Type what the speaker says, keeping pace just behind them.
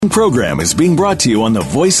Program is being brought to you on the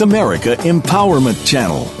Voice America Empowerment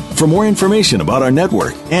Channel. For more information about our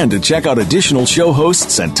network and to check out additional show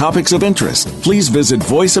hosts and topics of interest, please visit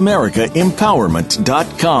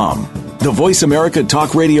voiceamericaempowerment.com. The Voice America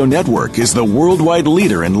Talk Radio Network is the worldwide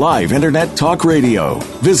leader in live Internet talk radio.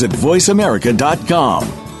 Visit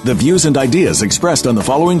voiceamerica.com. The views and ideas expressed on the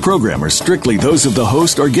following program are strictly those of the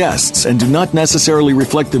host or guests and do not necessarily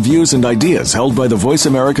reflect the views and ideas held by the Voice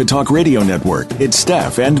America Talk Radio Network, its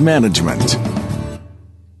staff, and management.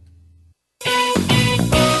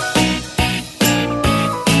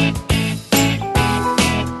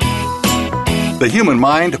 The human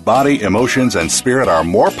mind, body, emotions, and spirit are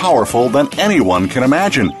more powerful than anyone can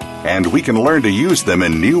imagine, and we can learn to use them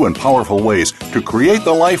in new and powerful ways to create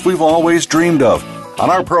the life we've always dreamed of. On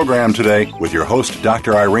our program today, with your host,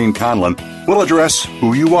 Dr. Irene Conlon, we'll address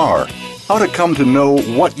who you are, how to come to know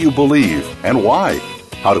what you believe and why,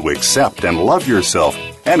 how to accept and love yourself,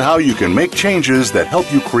 and how you can make changes that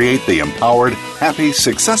help you create the empowered, happy,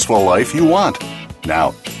 successful life you want.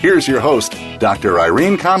 Now, here's your host, Dr.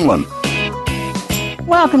 Irene Conlon.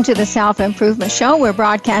 Welcome to the Self-Improvement Show. We're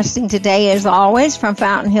broadcasting today, as always, from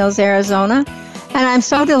Fountain Hills, Arizona. And I'm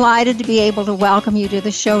so delighted to be able to welcome you to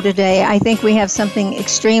the show today. I think we have something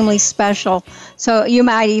extremely special. So you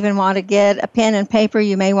might even want to get a pen and paper.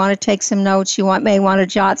 You may want to take some notes. You may want to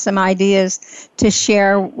jot some ideas to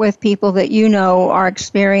share with people that you know are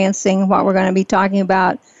experiencing what we're going to be talking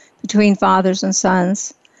about between fathers and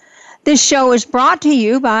sons. This show is brought to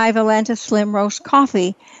you by Valenta Slim Roast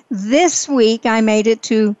Coffee. This week, I made it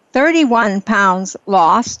to 31 pounds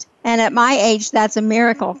lost. And at my age, that's a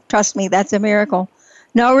miracle. Trust me, that's a miracle.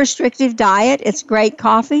 No restrictive diet. It's great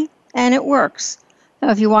coffee, and it works.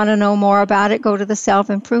 So if you want to know more about it, go to the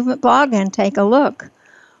Self-Improvement blog and take a look.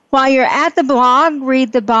 While you're at the blog,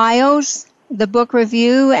 read the bios, the book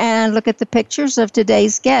review, and look at the pictures of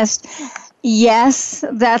today's guest. Yes,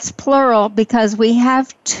 that's plural because we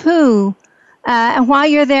have two. And while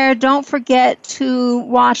you're there, don't forget to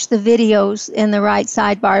watch the videos in the right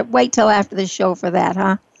sidebar. Wait till after the show for that,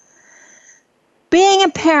 huh? Being a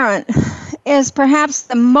parent is perhaps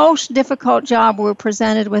the most difficult job we're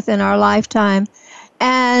presented with in our lifetime.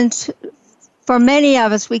 And for many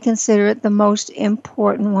of us, we consider it the most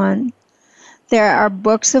important one. There are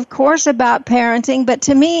books, of course, about parenting, but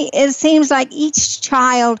to me, it seems like each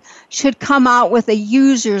child should come out with a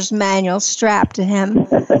user's manual strapped to him.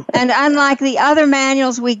 And unlike the other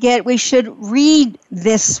manuals we get, we should read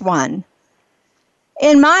this one.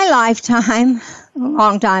 In my lifetime, a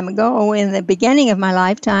long time ago, in the beginning of my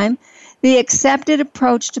lifetime, the accepted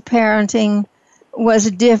approach to parenting was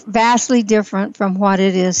vastly different from what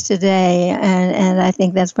it is today, and I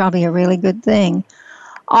think that's probably a really good thing.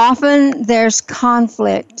 Often there's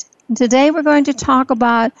conflict. Today we're going to talk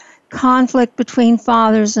about conflict between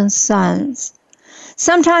fathers and sons.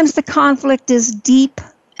 Sometimes the conflict is deep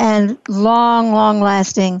and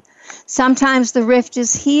long-lasting. Sometimes the rift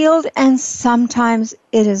is healed, and sometimes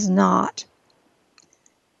it is not.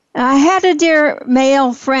 I had a dear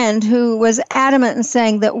male friend who was adamant in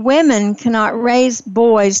saying that women cannot raise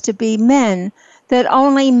boys to be men, that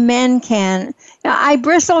only men can. Now, I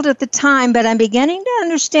bristled at the time, but I'm beginning to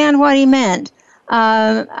understand what he meant.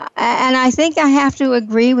 And I think I have to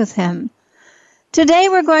agree with him. Today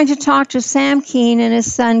we're going to talk to Sam Keen and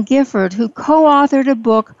his son Gifford, who co-authored a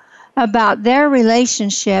book about their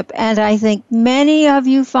relationship, and I think many of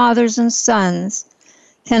you fathers and sons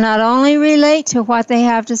can not only relate to what they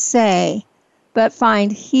have to say, but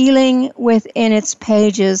find healing within its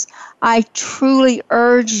pages. I truly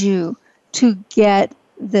urge you to get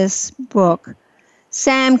this book.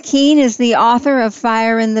 Sam Keen is the author of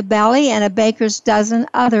Fire in the Belly and a baker's dozen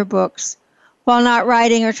other books. While not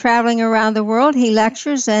writing or traveling around the world, he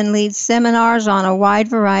lectures and leads seminars on a wide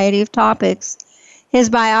variety of topics. His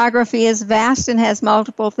biography is vast and has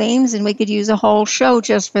multiple themes, and we could use a whole show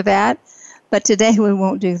just for that, but today we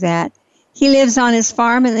won't do that. He lives on his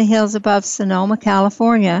farm in the hills above Sonoma,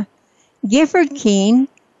 California. Gifford Keen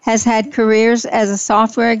has had careers as a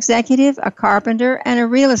software executive, a carpenter, and a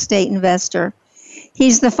real estate investor.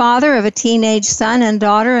 He's the father of a teenage son and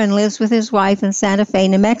daughter and lives with his wife in Santa Fe,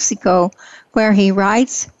 New Mexico, where he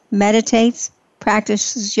writes, meditates,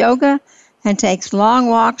 practices yoga, and takes long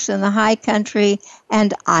walks in the high country,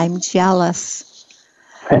 and I'm jealous.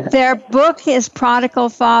 Their book is Prodigal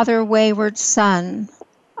Father Wayward Son,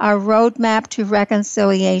 a roadmap to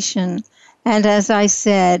reconciliation. And as I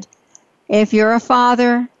said, if you're a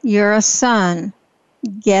father, you're a son,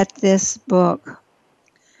 get this book.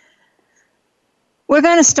 We're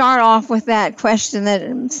going to start off with that question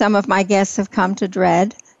that some of my guests have come to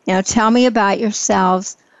dread. Tell me about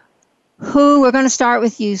yourselves. We're going to start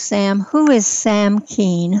with you, Sam. Who is Sam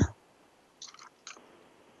Keen?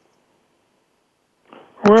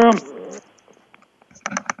 Well,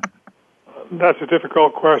 that's a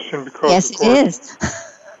difficult question because, yes, of course, it is.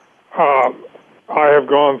 I have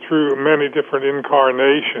gone through many different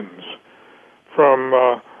incarnations, from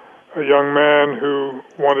a young man who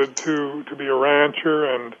wanted to be a rancher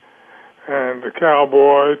and a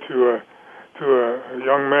cowboy to a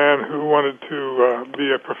young man who wanted to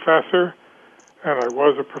be a professor, and I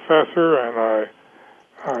was a professor, and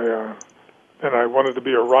I wanted to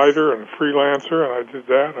be a writer and freelancer, and I did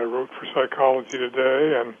that. I wrote for Psychology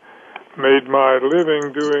Today and made my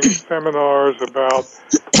living doing seminars about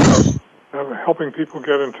helping people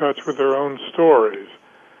get in touch with their own stories.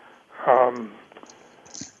 I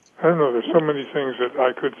don't know, there's so many things that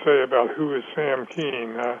I could say about who is Sam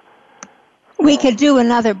Keen. We could do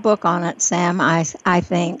another book on it, Sam, I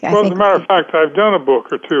think. Well, as a matter of fact, I've done a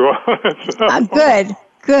book or two on it. So.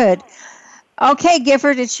 Good. Okay,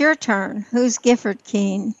 Gifford, it's your turn. Who's Gifford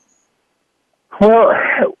Keen? Well,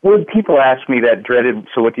 when people ask me that dreaded,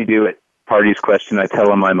 so what do you do at parties question, I tell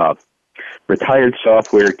them I'm a retired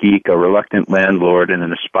software geek, a reluctant landlord, and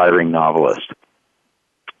an aspiring novelist.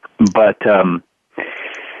 But,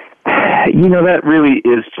 that really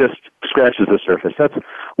is just scratches the surface. That's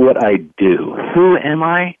what I do. Who am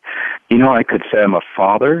I? I could say I'm a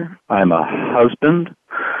father, I'm a husband,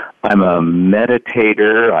 I'm a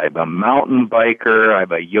meditator, I'm a mountain biker,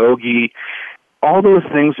 I'm a yogi. All those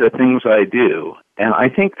things are things I do. And I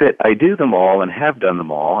think that I do them all and have done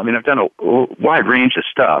them all. I mean, I've done a wide range of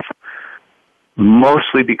stuff,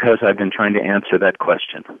 mostly because I've been trying to answer that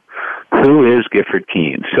question. Who is Gifford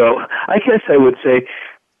Keen? So I guess I would say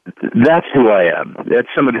that's who I am. That's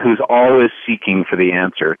somebody who's always seeking for the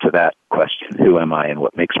answer to that question. Who am I and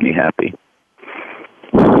what makes me happy?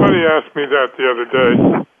 Somebody asked me that the other day,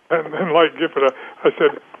 and like Gifford, I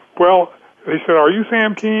said, well, he said, are you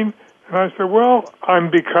Sam Keen? And I said, well, I'm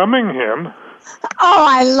becoming him. Oh,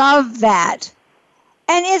 I love that.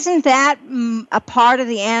 And isn't that a part of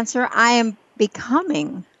the answer? I am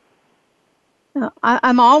becoming.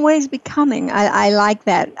 I'm always becoming. I like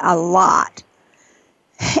that a lot.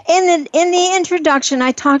 In the introduction,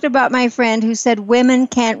 I talked about my friend who said women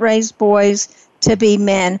can't raise boys to be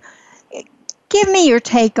men. Give me your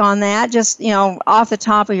take on that, just, off the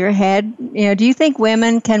top of your head. Do you think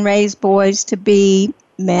women can raise boys to be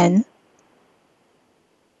men?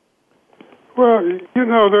 Well,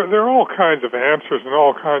 there are all kinds of answers and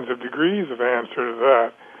all kinds of degrees of answer to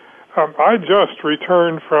that. I just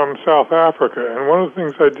returned from South Africa, and one of the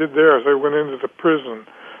things I did there is I went into the prison,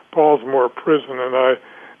 Baltimore prison, and I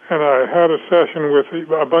had a session with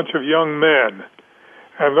a bunch of young men.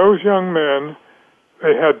 And those young men,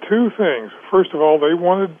 they had two things. First of all, they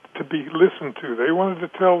wanted to be listened to. They wanted to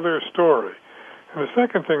tell their story. And the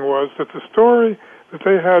second thing was that the story that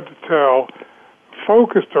they had to tell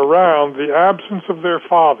focused around the absence of their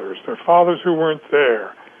fathers who weren't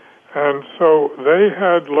there. And so they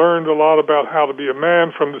had learned a lot about how to be a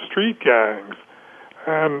man from the street gangs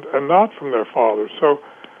and not from their fathers. So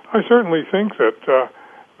I certainly think that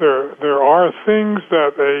there are things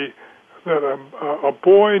that a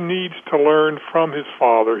boy needs to learn from his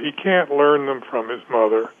father. He can't learn them from his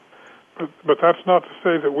mother. But that's not to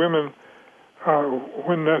say that women,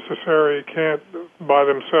 when necessary, can't by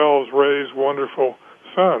themselves raise wonderful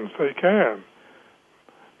sons. They can.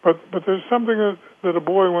 But there's something that a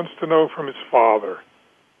boy wants to know from his father.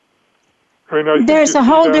 I mean, there's a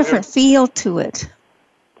whole different feel to it.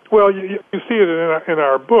 Well, you see it in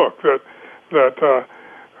our book that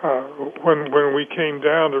when we came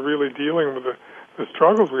down to really dealing with the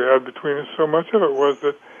struggles we had between us, so much of it was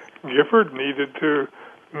that Gifford needed to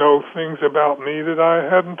know things about me that I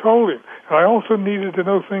hadn't told him. And I also needed to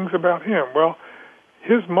know things about him. Well,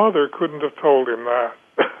 his mother couldn't have told him that.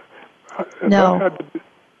 No.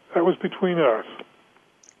 That was between us.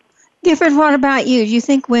 Gifford, what about you? Do you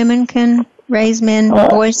think women can raise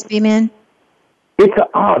boys to be men? It's an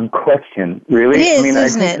odd question, really. It is,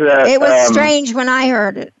 isn't it? It was strange when I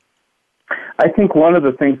heard it. I think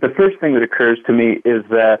the first thing that occurs to me is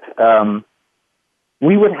that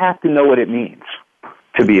we would have to know what it means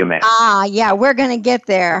to be a man. Yeah, we're going to get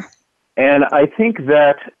there. And I think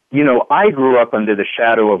that, I grew up under the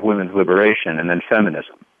shadow of women's liberation and then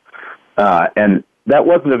feminism. And that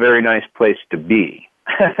wasn't a very nice place to be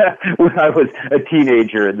when I was a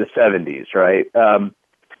teenager in the 70s, right?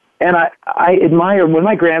 And I admire, when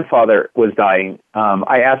my grandfather was dying,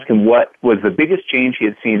 I asked him what was the biggest change he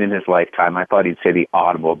had seen in his lifetime. I thought he'd say the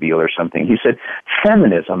automobile or something. He said,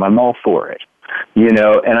 feminism, I'm all for it.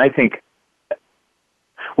 And I think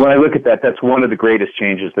when I look at that, that's one of the greatest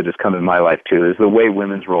changes that has come in my life, too, is the way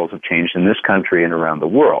women's roles have changed in this country and around the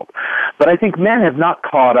world. But I think men have not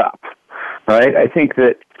caught up, right? I think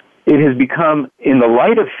that it has become, in the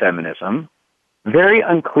light of feminism, very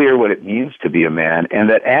unclear what it means to be a man, and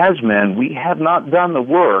that as men, we have not done the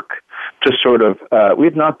work to sort of, we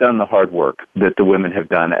have not done the hard work that the women have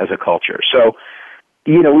done as a culture. So,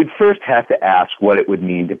 we'd first have to ask what it would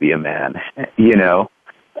mean to be a man,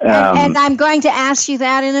 and I'm going to ask you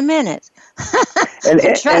that in a minute. and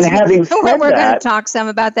having said we're going to talk some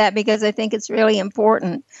about that because I think it's really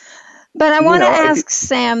important. But I want to ask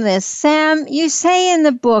Sam this. Sam, you say in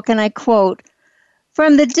the book, and I quote,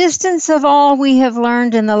 "From the distance of all we have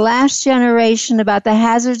learned in the last generation about the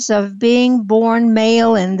hazards of being born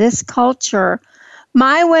male in this culture,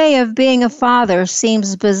 my way of being a father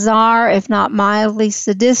seems bizarre, if not mildly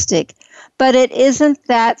sadistic, but it isn't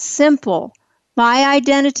that simple. My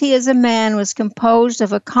identity as a man was composed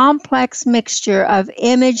of a complex mixture of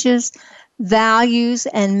images, values,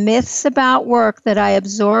 and myths about work that I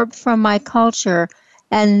absorbed from my culture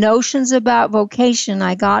and notions about vocation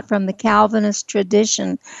I got from the Calvinist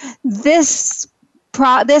tradition." This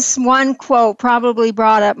one quote probably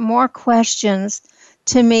brought up more questions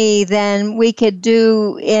to me than we could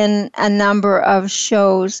do in a number of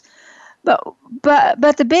shows.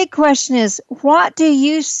 But the big question is, what do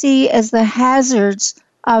you see as the hazards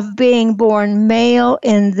of being born male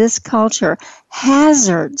in this culture?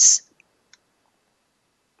 Hazards.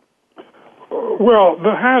 Well,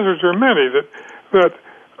 the hazards are many. That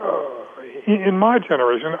in my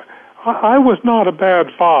generation, I was not a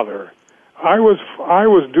bad father. I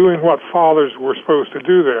was doing what fathers were supposed to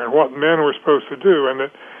do there, and what men were supposed to do, and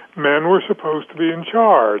that men were supposed to be in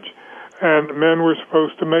charge, and men were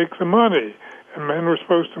supposed to make the money, and men were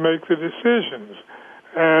supposed to make the decisions,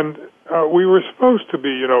 and we were supposed to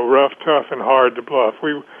be, rough, tough, and hard to bluff.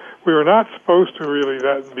 We were not supposed to really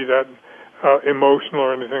be that emotional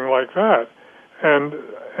or anything like that, and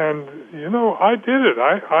I did it.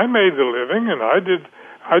 I made the living, and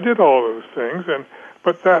I did all those things,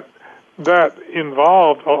 but that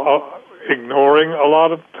involved ignoring a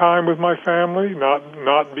lot of time with my family, not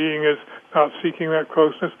seeking that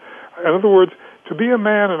closeness. In other words, to be a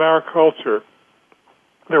man in our culture,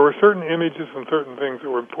 there were certain images and certain things that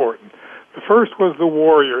were important. The first was the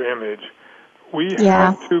warrior image. We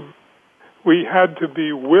had to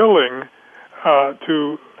be willing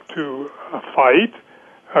to fight,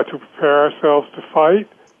 to prepare ourselves to fight,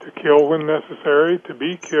 to kill when necessary, to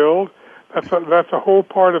be killed. That's a whole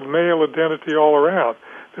part of male identity all around.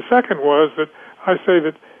 The second was that I say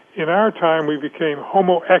that in our time we became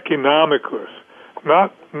homo economicus,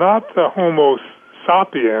 not the homo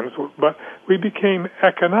sapiens, but we became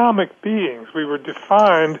economic beings. We were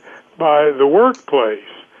defined by the workplace,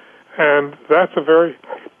 and that's a very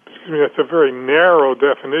narrow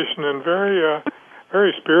definition and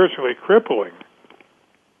very spiritually crippling.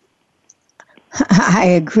 I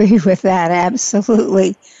agree with that,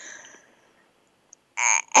 absolutely.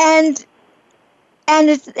 And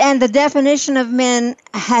the definition of men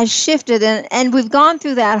has shifted, and we've gone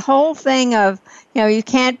through that whole thing of, you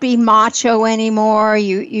can't be macho anymore.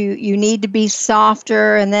 You need to be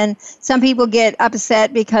softer, and then some people get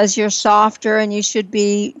upset because you're softer and you should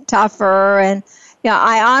be tougher. And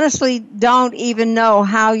I honestly don't even know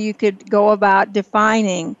how you could go about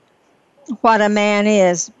defining what a man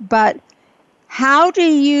is, but how do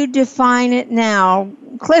you define it now?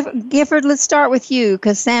 Gifford, let's start with you,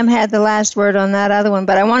 because Sam had the last word on that other one,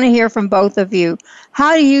 but I want to hear from both of you.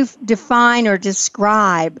 How do you define or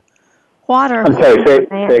describe what a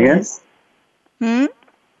man is?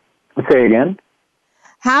 Say again?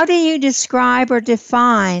 How do you describe or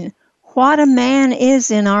define what a man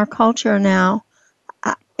is in our culture now?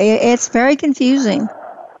 It's very confusing.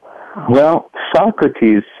 Well,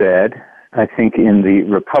 Socrates said, I think in the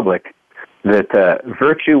Republic, that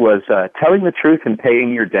virtue was telling the truth and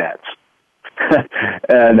paying your debts.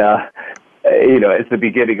 And, it's the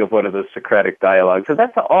beginning of one of those Socratic dialogues. So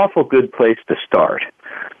that's an awful good place to start,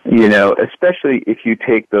 especially if you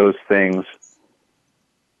take those things,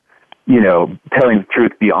 telling the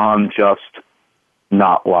truth beyond just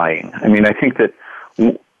not lying. I mean, I think that,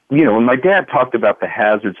 when my dad talked about the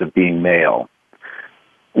hazards of being male,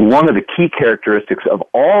 one of the key characteristics of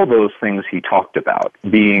all those things he talked about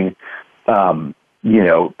being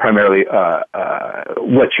primarily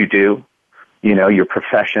what you do, your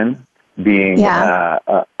profession, being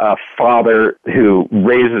a father who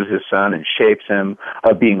raises his son and shapes him,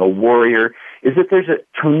 being a warrior, is that there's a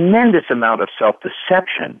tremendous amount of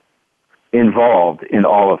self-deception involved in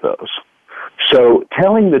all of those. So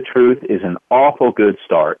telling the truth is an awful good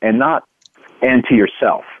start, and not and to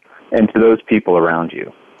yourself and to those people around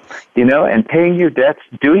you. And paying your debts,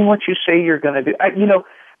 doing what you say you're going to do.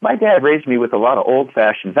 My dad raised me with a lot of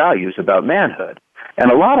old-fashioned values about manhood,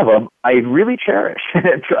 and a lot of them I really cherish.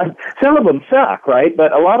 Some of them suck, right?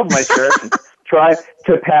 But a lot of them I cherish and try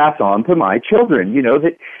to pass on to my children,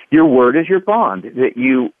 that your word is your bond, that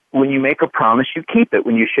when you make a promise, you keep it.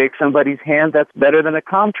 When you shake somebody's hand, that's better than a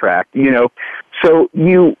contract, So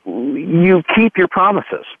you keep your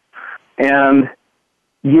promises. And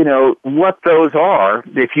what those are,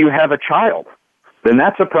 if you have a child, then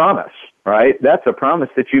that's a promise, right? That's a promise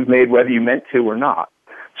that you've made whether you meant to or not.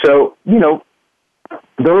 So,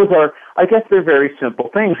 those are, I guess they're very simple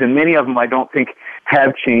things, and many of them I don't think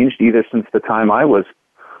have changed either since the time I was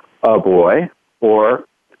a boy or,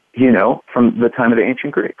 from the time of the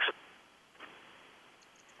ancient Greeks.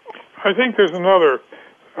 I think there's another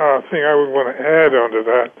thing I would want to add onto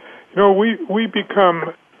that. We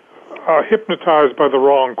become hypnotized by the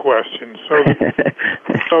wrong questions.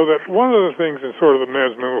 So that one of the things in sort of the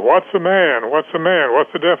men's movement, what's a man? What's a man?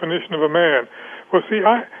 What's the definition of a man? Well, see,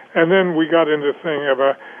 and then we got into the thing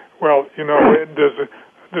about,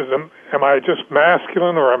 am I just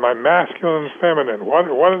masculine or am I masculine and feminine? What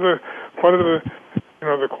are the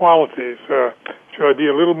the qualities? Should I be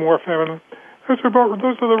a little more feminine? Those are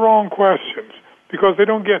the wrong questions because they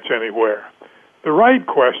don't get you anywhere. The right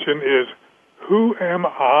question is, who am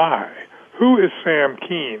I? Who is Sam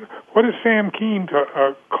Keen? What is Sam Keen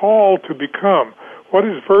called to become? What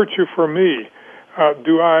is virtue for me? Am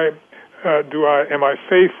I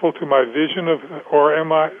faithful to my vision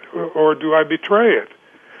or do I betray it?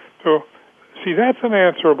 So, see, that's an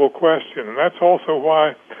answerable question, and that's also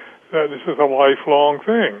why this is a lifelong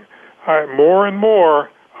thing. More and more,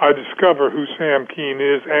 I discover who Sam Keen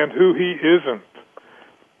is and who he isn't,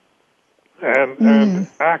 and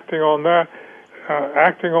acting on that,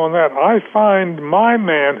 I find my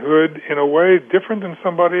manhood in a way different than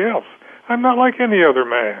somebody else. I'm not like any other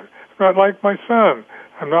man. I'm not like my son.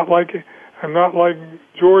 I'm not like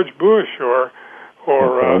George Bush or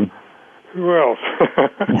who else?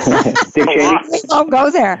 Dick Cheney. Don't go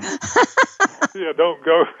there. Yeah, don't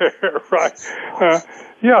go there. Right.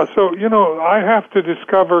 So I have to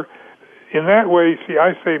discover in that way. See,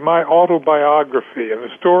 I say my autobiography and the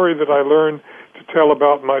story that I learned to tell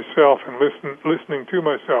about myself and listening to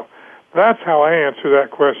myself. That's how I answer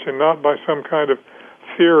that question, not by some kind of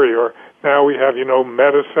theory. Or now we have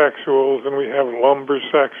metasexuals and we have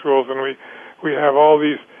lumbersexuals and we have all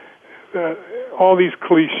these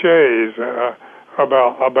cliches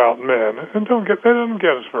about men, and that doesn't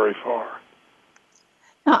get us very far.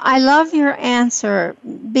 Now, I love your answer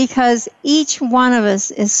because each one of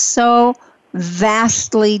us is so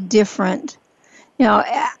vastly different.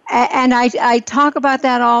 And I talk about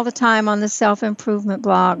that all the time on the self-improvement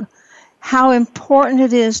blog, how important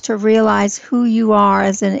it is to realize who you are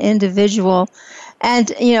as an individual.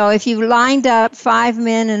 And, if you lined up 5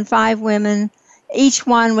 men and 5 women, each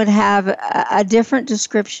one would have a different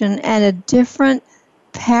description and a different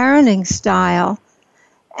parenting style.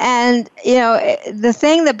 And, the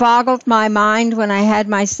thing that boggled my mind when I had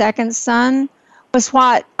my second son was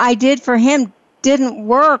what I did for him didn't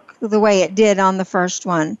work the way it did on the first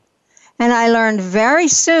one. And I learned very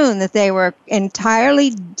soon that they were entirely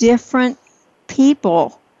different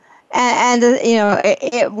people. And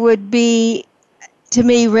it would be, to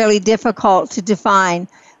me, really difficult to define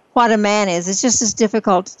what a man is. It's just as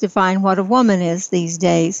difficult to define what a woman is these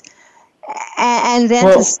days. And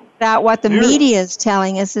then to sort out what the media is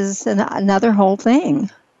telling us is another whole thing.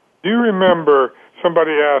 Do you remember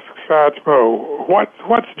somebody asked Satchmo,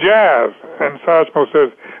 what's jazz? And Satchmo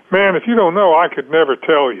says, man, if you don't know, I could never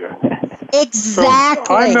tell you.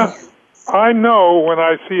 Exactly. So I know when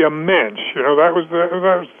I see a mensch, that was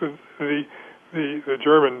the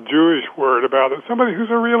German Jewish word about it, somebody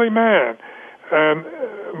who's a really man.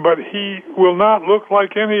 But he will not look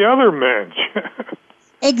like any other mensch.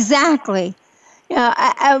 Exactly.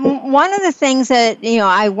 One of the things that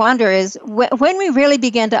I wonder is when we really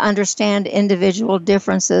begin to understand individual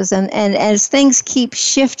differences, and as things keep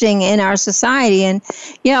shifting in our society, and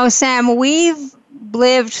Sam, we've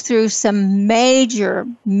lived through some major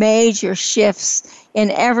shifts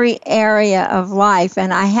in every area of life,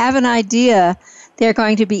 and I have an idea they're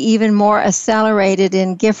going to be even more accelerated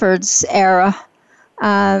in Gifford's era.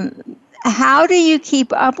 How do you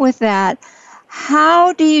keep up with that?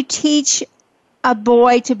 How do you teach a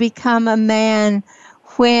boy to become a man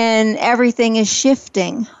when everything is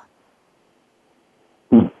shifting?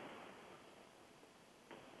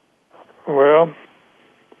 Well,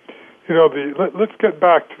 let's get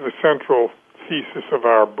back to the central thesis of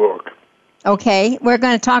our book. Okay, we're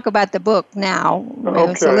going to talk about the book now.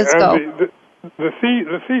 Okay, so let's and go. the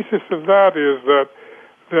thesis of that is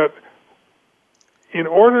that in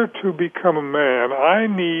order to become a man, I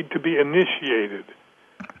need to be initiated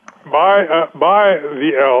by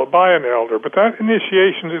an elder. But that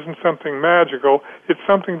initiation isn't something magical. It's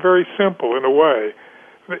something very simple in a way.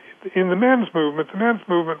 In the men's movement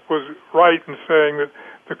was right in saying that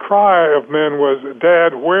the cry of men was,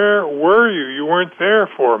 "Dad, where were you? You weren't there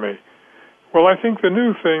for me." Well, I think the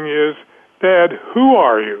new thing is, "Dad, who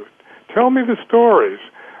are you? Tell me the stories.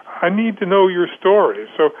 I need to know your stories."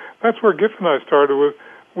 So that's where Giff and I started with.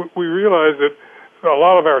 We realized that a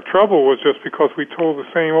lot of our trouble was just because we told the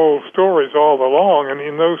same old stories all along, and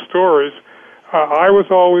in those stories, I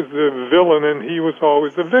was always the villain and he was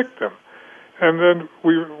always the victim. And then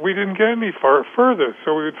we didn't get any further,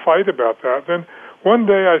 so we would fight about that. Then one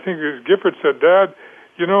day, I think Gifford said, "Dad,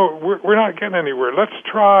 we're not getting anywhere. Let's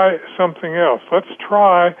try something else. Let's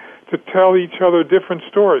try to tell each other different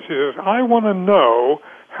stories." He says, "I want to know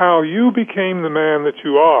how you became the man that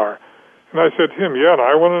you are." And I said to him, "Yeah, and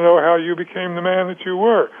I want to know how you became the man that you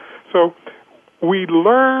were." So we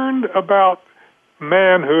learned about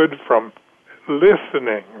manhood from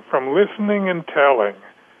listening and telling,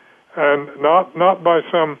 and not by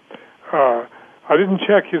some. I didn't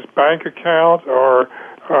check his bank account or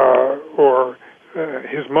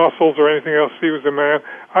his muscles or anything else. He was a man.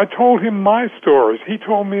 I told him my stories. He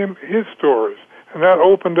told me his stories, and that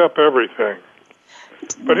opened up everything.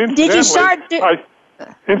 But Did you start?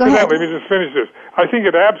 Incidentally, let me just finish this. I think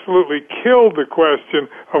it absolutely killed the question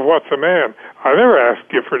of what's a man. I never asked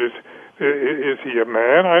Gifford, is he a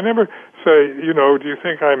man? I never say, do you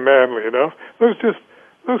think I'm manly enough?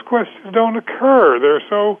 Those questions don't occur. They're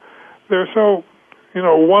so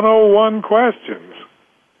 101 questions.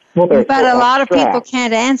 Well, but a lot of people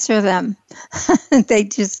can't answer them. They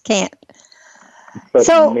just can't. But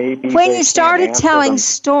so when you started telling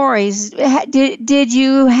stories, did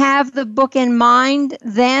you have the book in mind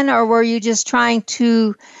then, or were you just trying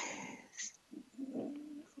to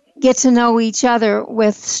get to know each other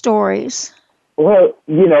with stories? Well,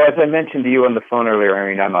 as I mentioned to you on the phone earlier,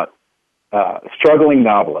 Irene, I'm a struggling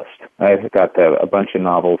novelist. I've got a bunch of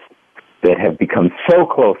novels that have become so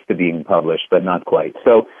close to being published, but not quite.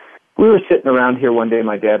 So we were sitting around here one day,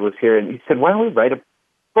 my dad was here, and he said, "Why don't we write a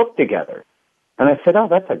book together?" And I said, "Oh,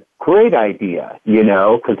 that's a great idea,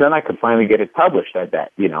 because then I could finally get it published, I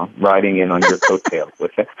bet, riding in on your coattails,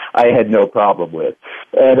 which I had no problem with."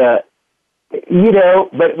 And,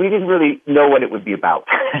 but we didn't really know what it would be about.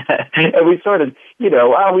 And we sort of,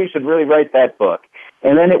 we should really write that book.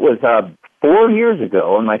 And then it was 4 years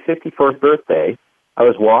ago, on my 54th birthday, I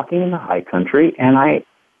was walking in the high country, and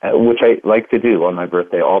which I like to do on my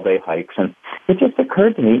birthday, all-day hikes, and it just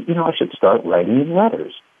occurred to me, I should start writing him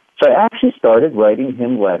letters. So I actually started writing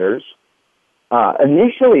him letters,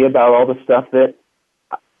 initially about all the stuff that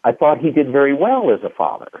I thought he did very well as a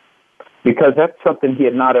father, because that's something he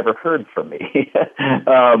had not ever heard from me.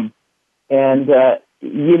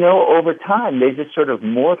 Over time, they just sort of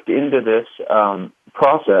morphed into this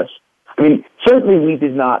process. I mean, certainly we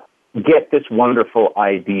did not get this wonderful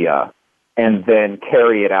idea and then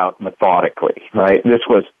carry it out methodically, right? This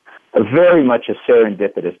was very much a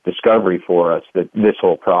serendipitous discovery for us, this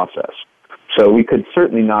whole process. So we could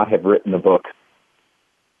certainly not have written the book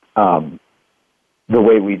the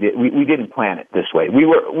way we did. We didn't plan it this way. We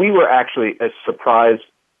were actually surprised,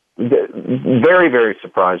 very, very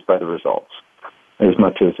surprised by the results, as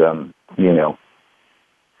much as Well,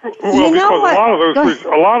 because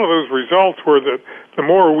a lot of those results were that the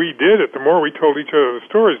more we did it, the more we told each other the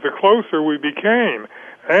stories, the closer we became,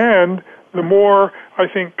 and the more, I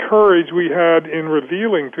think, courage we had in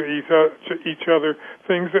revealing to each other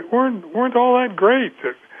things that weren't all that great.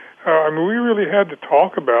 That we really had to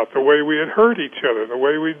talk about the way we had hurt each other, the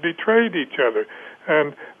way we betrayed each other,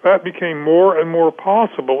 and that became more and more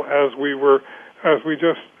possible as we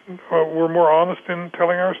just were more honest in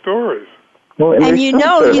telling our stories. Well, and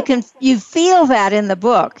you feel that in the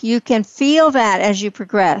book. You can feel that as you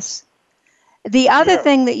progress. The other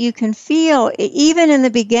thing that you can feel, even in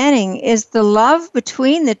the beginning, is the love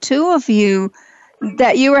between the two of you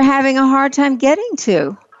that you were having a hard time getting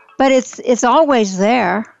to. But it's always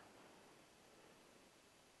there.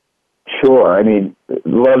 Sure. I mean,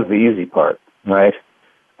 love's the easy part, right?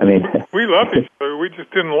 I mean, we loved each other. We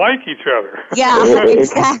just didn't like each other. Yeah,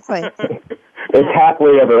 exactly. It's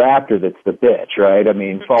happily ever after that's the bitch, right? I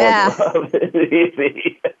mean, falling in love is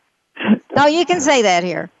easy. No, you can say that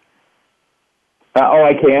here. Oh,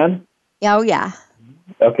 I can? Oh, yeah.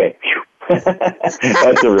 Okay.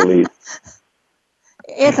 That's a relief.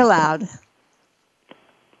 It's allowed.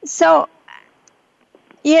 So,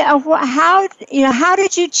 Yeah, how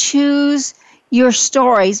did you choose your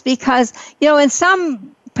stories? Because, in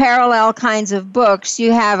some parallel kinds of books,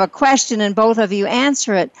 you have a question and both of you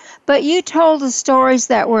answer it, but you told the stories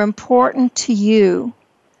that were important to you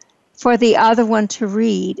for the other one to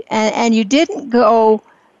read, and you didn't go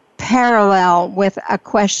parallel with a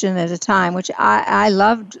question at a time, which I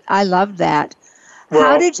loved. I loved that.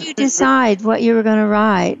 How did you decide what you were going to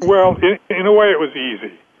write? Well, in a way, it was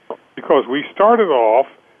easy because we started off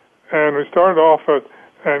and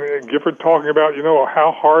Gifford talking about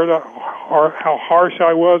how harsh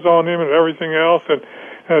I was on him and everything else, and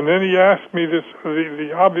then he asked me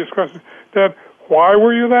the obvious question, Dad, why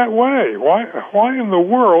were you that way? Why in the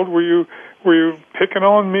world were you picking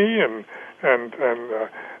on me and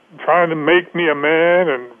trying to make me a man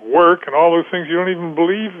and work and all those things you don't even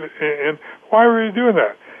believe in? Why were you doing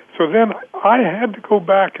that? So then I had to go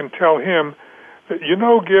back and tell him that,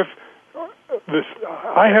 Giff,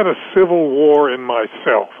 I had a civil war in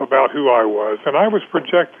myself about who I was, and I was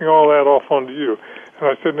projecting all that off onto you. And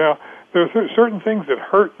I said, now, there are certain things that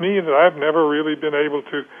hurt me that I've never really been able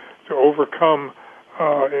to overcome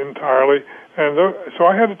entirely. And so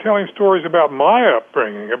I had to tell him stories about my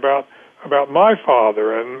upbringing, about my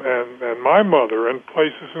father and my mother, and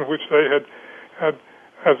places in which they had,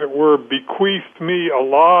 as it were, bequeathed me a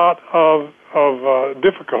lot of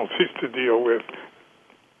difficulties to deal with.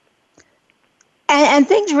 And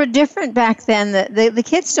things were different back then. The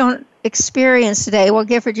kids don't experience today. Well,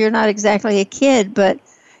 Gifford, you're not exactly a kid, but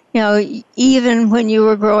even when you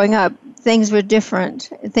were growing up, things were different.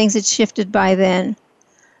 Things had shifted by then.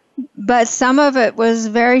 But some of it was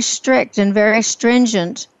very strict and very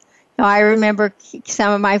stringent. I remember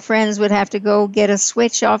some of my friends would have to go get a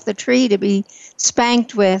switch off the tree to be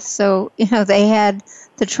spanked with. So, they had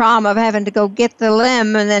the trauma of having to go get the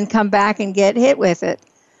limb and then come back and get hit with it.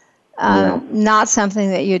 Not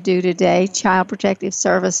something that you do today. Child Protective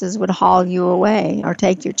Services would haul you away or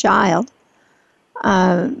take your child.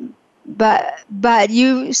 But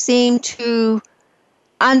you seem to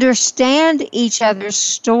understand each other's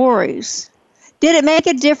stories. Did it make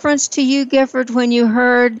a difference to you, Gifford, when you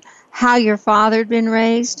heard how your father had been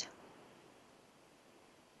raised?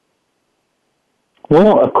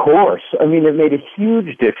 Well, of course. I mean, it made a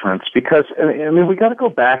huge difference because, we got to go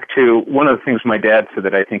back to one of the things my dad said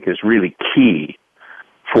that I think is really key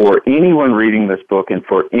for anyone reading this book and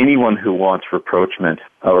for anyone who wants rapprochement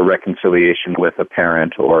or reconciliation with a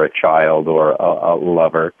parent or a child or a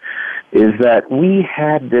lover, is that we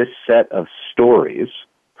had this set of stories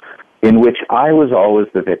in which I was always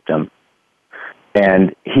the victim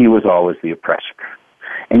and he was always the oppressor.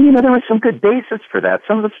 And, there was some good basis for that.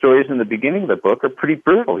 Some of the stories in the beginning of the book are pretty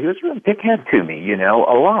brutal. He was really dickhead to me, a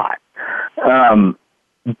lot.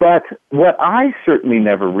 But what I certainly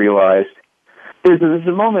never realized is there's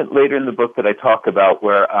a moment later in the book that I talk about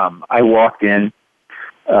where I walked in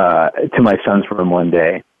to my son's room one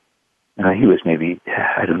day. He was maybe,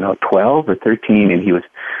 12 or 13, and he was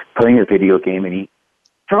playing a video game, and he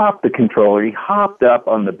dropped the controller. He hopped up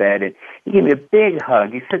on the bed, and he gave me a big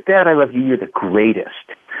hug. He said, Dad, I love you. You're the greatest,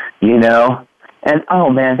 And, oh,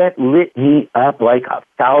 man, that lit me up like a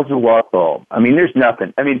 1,000-watt bulb. There's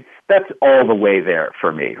nothing. That's all the way there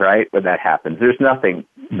for me, right, when that happens. There's nothing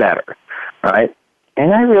better, right?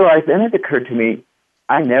 And I realized, then it occurred to me,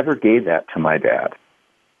 I never gave that to my dad,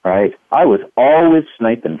 right? I was always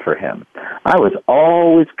sniping for him. I was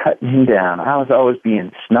always cutting him down. I was always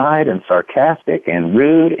being snide and sarcastic and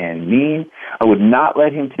rude and mean. I would not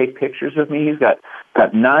let him take pictures of me. He's got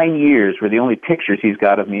 9 years where the only pictures he's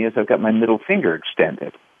got of me is I've got my middle finger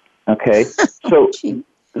extended. Okay? So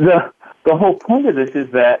the whole point of this is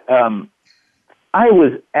that I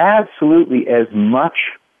was absolutely as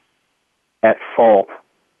much at fault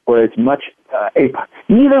or as much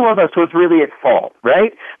neither of us was really at fault,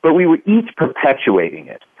 right? But we were each perpetuating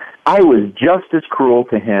it. I was just as cruel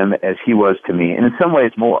to him as he was to me, and in some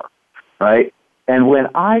ways more, right? And when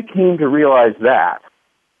I came to realize that,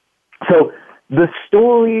 so the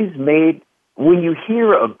stories made, when you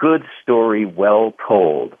hear a good story well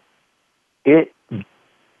told, it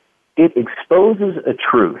exposes a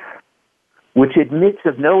truth which admits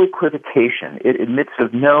of no equivocation. It admits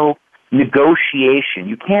of no negotiation.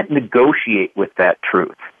 You can't negotiate with that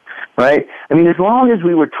truth, right? As long as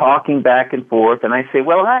we were talking back and forth, and I say,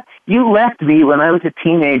 well, you left me when I was a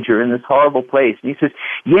teenager in this horrible place. And he says,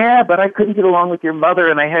 yeah, but I couldn't get along with your mother,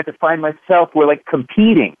 and I had to find myself. We're like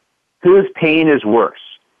competing. Whose pain is worse?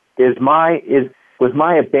 Was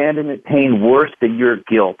my abandonment pain worse than your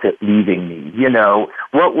guilt at leaving me?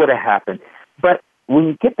 What would have happened? But when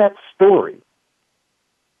you get that story,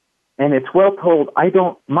 and it's well told,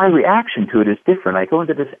 my reaction to it is different. I go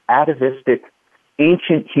into this atavistic,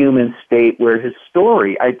 ancient human state where his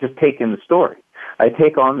story, I just take in the story. I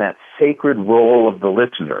take on that sacred role of the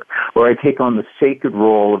listener, or I take on the sacred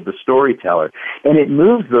role of the storyteller, and it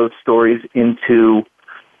moves those stories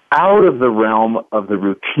out of the realm of the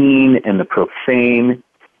routine and the profane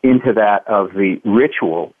into that of the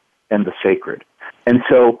ritual and the sacred. And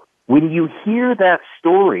so when you hear that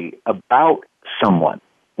story about someone,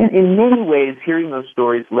 and in many ways, hearing those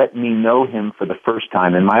stories let me know him for the first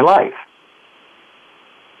time in my life.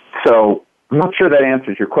 So I'm not sure that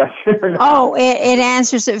answers your question or not. Oh, it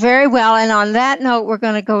answers it very well. And on that note, we're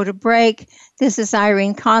going to go to break. This is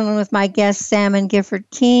Irene Conlon with my guest, Sam and Gifford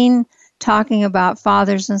Keen, talking about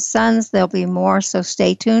fathers and sons. There'll be more, so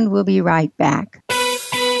stay tuned. We'll be right back.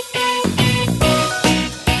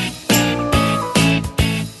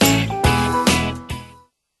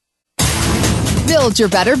 Build your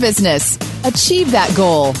better business. Achieve that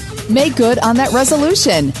goal. Make good on that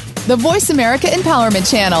resolution. The Voice America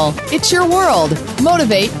Empowerment Channel. It's your world.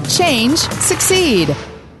 Motivate, change, succeed.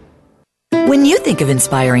 When you think of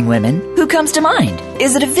inspiring women, who comes to mind?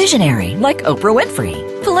 Is it a visionary like Oprah Winfrey?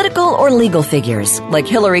 Political or legal figures like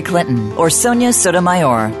Hillary Clinton or Sonia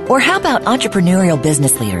Sotomayor? Or how about entrepreneurial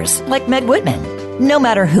business leaders like Meg Whitman? No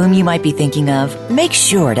matter whom you might be thinking of, make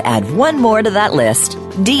sure to add one more to that list.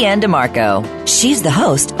 Deanne DeMarco. She's the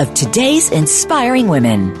host of Today's Inspiring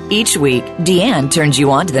Women. Each week, Deanne turns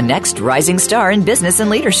you on to the next rising star in business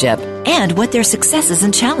and leadership and what their successes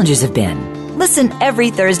and challenges have been. Listen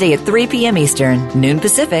every Thursday at 3 p.m. Eastern, noon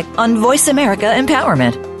Pacific on Voice America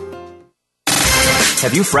Empowerment.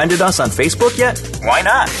 Have you friended us on Facebook yet? Why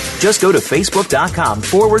not? Just go to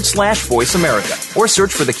facebook.com/Voice America or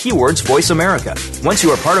search for the keywords Voice America. Once you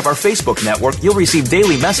are part of our Facebook network, you'll receive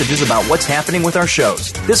daily messages about what's happening with our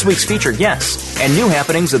shows, this week's featured guests, and new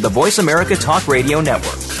happenings of the Voice America Talk Radio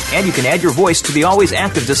Network. And you can add your voice to the always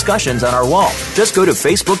active discussions on our wall. Just go to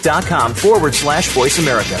facebook.com/Voice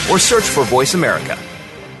America or search for Voice America.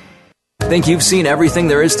 Think you've seen everything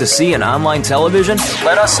there is to see in online television?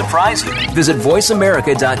 Let us surprise you. Visit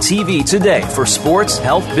voiceamerica.tv today for sports,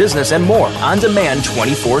 health, business, and more on demand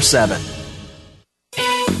 24/7.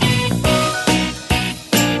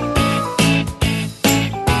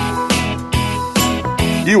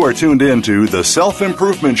 You are tuned in to The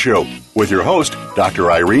Self-Improvement Show with your host, Dr.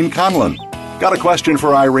 Irene Conlon. Got a question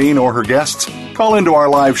for Irene or her guests? Call into our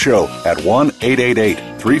live show at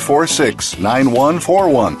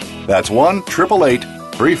 1-888-346-9141. That's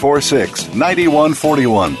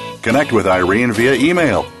 1-888-346-9141. Connect with Irene via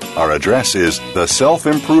email. Our address is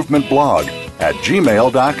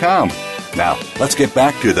theselfimprovement@gmail.com. Now, let's get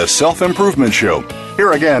back to The Self-Improvement Show.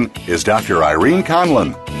 Here again is Dr. Irene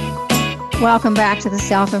Conlon. Welcome back to The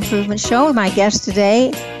Self-Improvement Show. My guests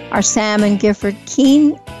today are Sam and Gifford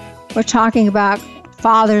Keen. We're talking about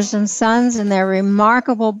fathers and sons and their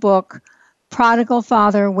remarkable book, Prodigal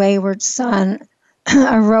Father Wayward Son,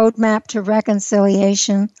 A Roadmap to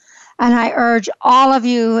Reconciliation. And I urge all of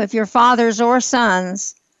you, if you're fathers or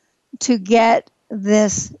sons, to get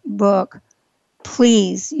this book.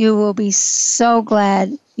 Please, you will be so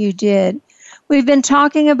glad you did. We've been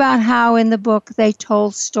talking about how in the book they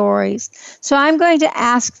told stories. So I'm going to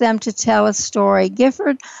ask them to tell a story.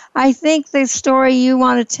 Gifford, I think the story you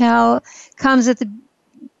want to tell comes at the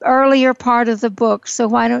earlier part of the book. So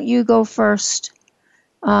why don't you go first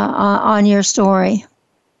on your story?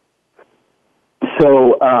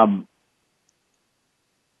 So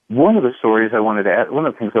one of the stories one of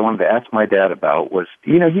the things I wanted to ask my dad about was,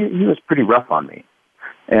 he was pretty rough on me.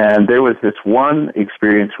 And there was this one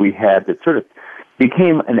experience we had that sort of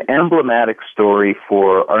became an emblematic story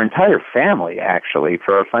for our entire family, actually,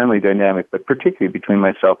 for our family dynamic, but particularly between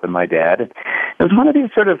myself and my dad. It was one of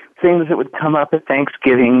these sort of things that would come up at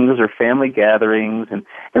Thanksgivings or family gatherings, and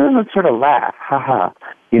everyone would sort of laugh,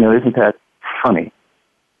 isn't that funny?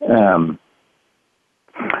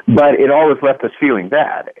 But it always left us feeling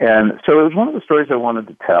bad. And so it was one of the stories I wanted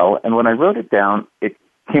to tell, and when I wrote it down, it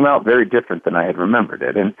came out very different than I had remembered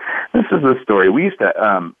it. And this is the story. We used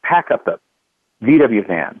to pack up the VW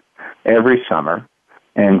van every summer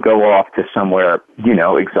and go off to somewhere,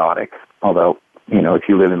 exotic. Although, if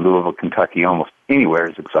you live in Louisville, Kentucky, almost anywhere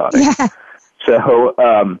is exotic. Yeah. So,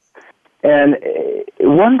 and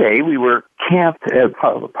one day we were camped,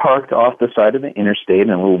 parked off the side of the interstate in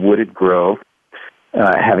a little wooded grove,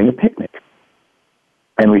 having a picnic.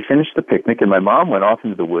 And we finished the picnic, and my mom went off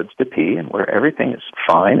into the woods to pee, and where everything is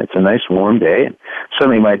fine. It's a nice warm day, and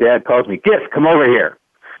suddenly my dad calls me, "Giff, come over here."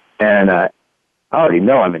 And I already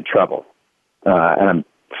know I'm in trouble. So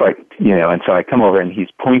I come over, and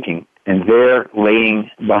he's pointing And there, laying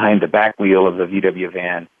behind the back wheel of the VW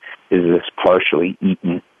van, is this partially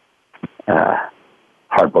eaten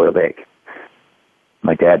hard-boiled egg.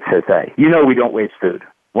 My dad says, "You know we don't waste food.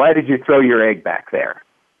 Why did you throw your egg back there?"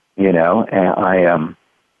 And I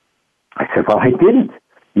said, "Well, I didn't.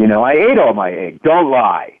 I ate all my egg. Don't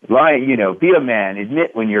lie. Lie, be a man.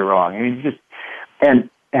 Admit when you're wrong." I mean,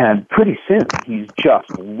 and pretty soon he's just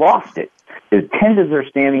lost it. His tendons are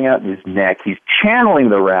standing out in his neck. He's channeling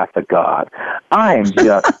the wrath of God. I'm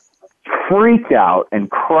just freaked out and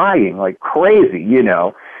crying like crazy,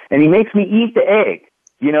 and he makes me eat the egg.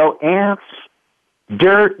 Ants,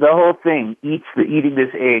 dirt, the whole thing, eating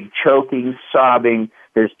this egg, choking, sobbing.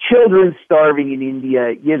 There's children starving in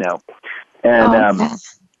India, and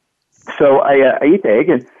so I eat the egg,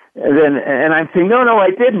 and I'm saying, no,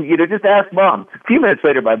 I didn't. Just ask Mom. A few minutes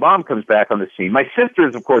later, my mom comes back on the scene. My sister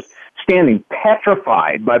is, of course, standing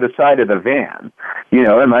petrified by the side of the van,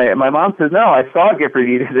 and my mom says, "No, I saw Gifford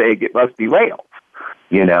eat his egg. It must be Wales,"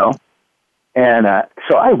 And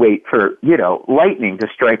so I wait for, lightning to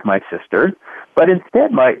strike my sister. But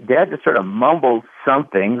instead, my dad just sort of mumbles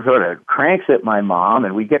something, sort of cranks at my mom,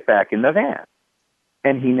 and we get back in the van.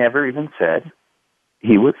 And he never even said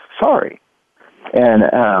he was sorry.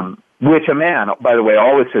 And which a man, by the way,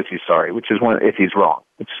 always says he's sorry, which is if he's wrong.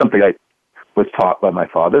 It's something I was taught by my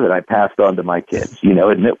father that I passed on to my kids.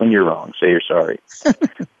 Admit when you're wrong, say you're sorry.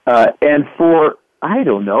 And for,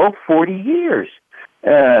 40 years,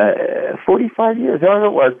 45 years, however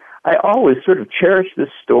it was, I always sort of cherished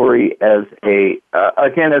this story as a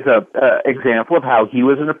example of how he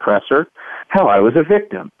was an oppressor, how I was a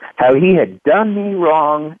victim, how he had done me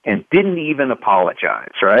wrong and didn't even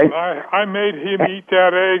apologize, right? I made him eat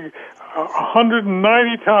that egg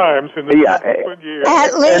 190 times in the subsequent years.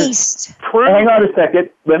 At least. Hang on a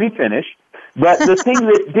second. Let me finish. But the thing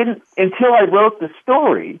that didn't, until I wrote the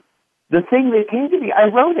story, the thing that came to me, I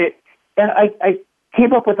wrote it, and I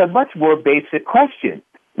came up with a much more basic question.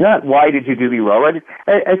 Not, why did you do me wrong?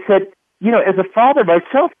 I said, as a father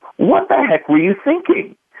myself, what the heck were you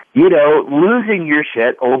thinking? Losing your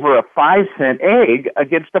shit over a 5-cent egg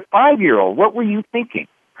against a 5-year-old. What were you thinking?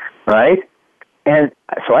 Right? And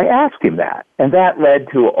so I asked him that, and that led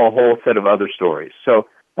to a whole set of other stories. So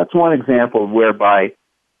that's one example whereby,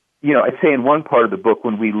 I'd say in one part of the book,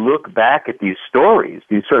 when we look back at these stories,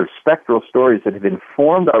 these sort of spectral stories that have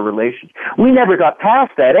informed our relationship, we never got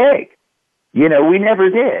past that egg. We never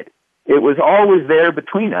did. It was always there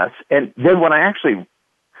between us. And then when I actually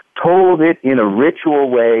told it in a ritual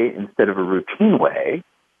way instead of a routine way,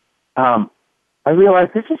 I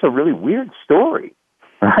realized this is a really weird story,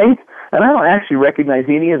 right? And I don't actually recognize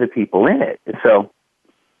any of the people in it. So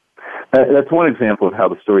that's one example of how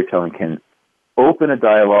the storytelling can open a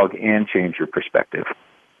dialogue and change your perspective.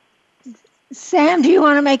 Sam, do you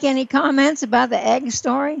want to make any comments about the egg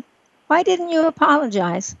story? Why didn't you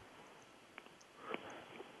apologize?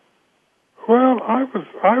 Well, I was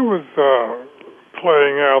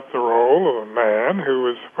playing out the role of a man who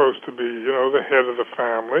was supposed to be, the head of the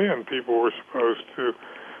family, and people were supposed to.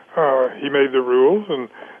 He made the rules, and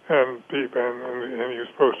he was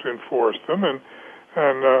supposed to enforce them, and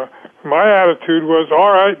my attitude was,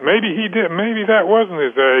 all right, maybe he did, maybe that wasn't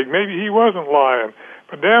his egg, maybe he wasn't lying,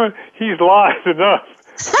 but damn it, he's lied enough.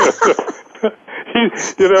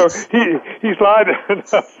 He's lied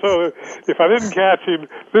enough so that if I didn't catch him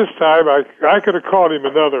this time, I could have caught him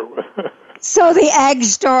another one. So the egg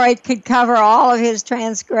story could cover all of his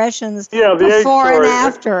transgressions before and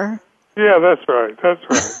after. Yeah, that's right.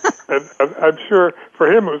 And I'm sure for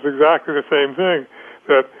him it was exactly the same thing,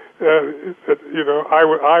 that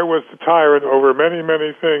I was the tyrant over many,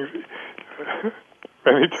 many things,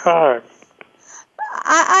 many times.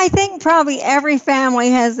 I think probably every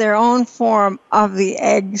family has their own form of the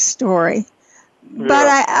egg story, but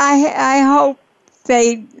I hope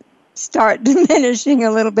they start diminishing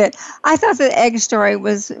a little bit. I thought the egg story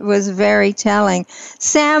was very telling.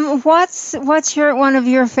 Sam, what's one of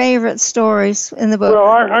your favorite stories in the book? Well,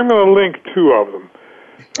 I'm going to link two of them.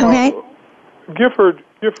 Okay. Gifford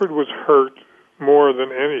was hurt more than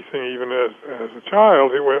anything, even as a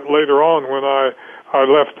child. It went later on when I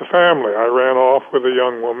left the family. I ran off with a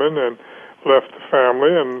young woman and left the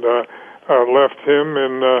family and left him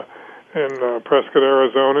in Prescott,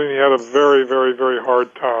 Arizona. He had a very, very, very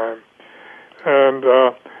hard time. And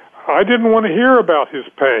I didn't want to hear about his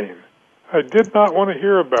pain. I did not want to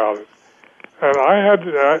hear about it. And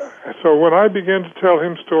so when I began to tell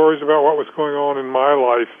him stories about what was going on in my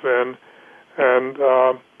life then, and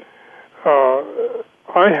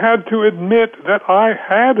I had to admit that I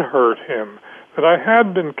had hurt him, that I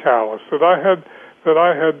had been callous, that I had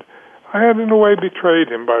I had in a way betrayed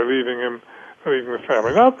him by leaving the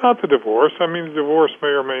family. Not the divorce. I mean, the divorce may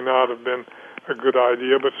or may not have been a good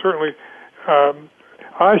idea, but certainly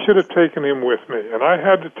I should have taken him with me, and I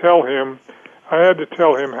had to tell him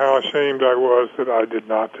how ashamed I was that I did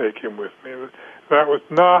not take him with me. That was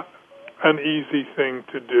not an easy thing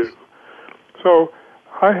to do. So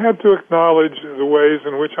I had to acknowledge the ways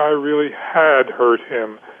in which I really had hurt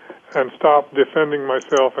him and stop defending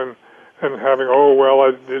myself and having, oh, well,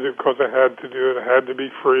 I did it because I had to do it, I had to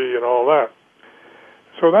be free and all that.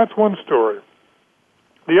 So that's one story.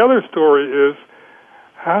 The other story is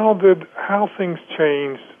how things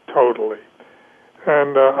changed totally.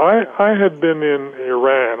 And I had been in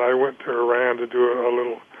Iran. I went to Iran to do a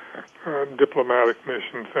little diplomatic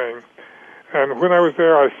mission thing. And when I was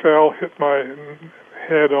there, I hit my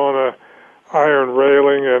head on a iron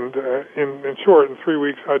railing, and in short, in 3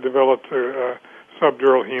 weeks, I developed a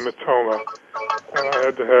subdural hematoma. And I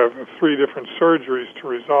had to have 3 different surgeries to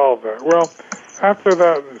resolve that. Well, after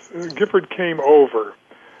that, Gifford came over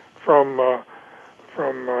from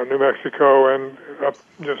New Mexico and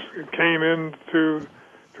just came into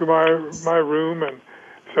my room and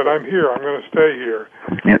said, "I'm here. I'm going to stay here."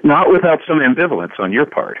 Not without some ambivalence on your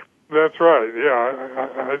part. That's right.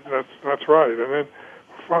 Yeah, that's right. And then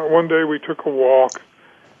one day we took a walk,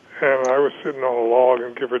 and I was sitting on a log,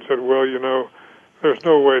 and Gifford said, "Well, you know, there's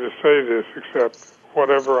no way to say this except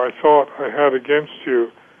whatever I thought I had against you,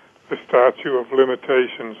 the statute of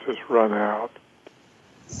limitations has run out."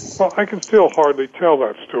 Well, I can still hardly tell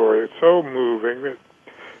that story. It's so moving.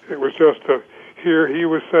 It was just here he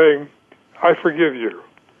was saying, "I forgive you.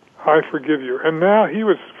 I forgive you." And now he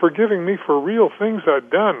was forgiving me for real things I'd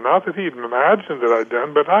done. Not that he'd imagined that I'd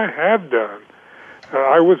done, but I had done.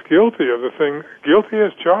 I was guilty of the thing, guilty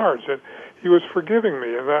as charged, and he was forgiving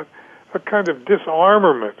me. And that kind of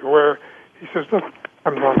disarmament where he says, "Look,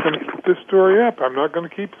 I'm not going to keep this story up. I'm not going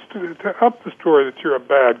to keep up the story that you're a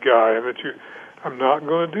bad guy and that I'm not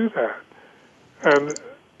going to do that." And,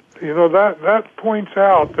 you know, that points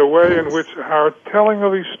out the way in which our telling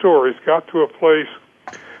of these stories got to a place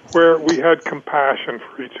where we had compassion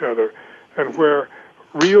for each other and where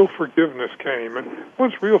real forgiveness came. And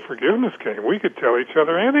once real forgiveness came, we could tell each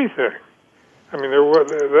other anything. I mean, there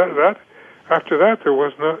was after that, there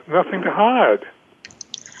was nothing to hide.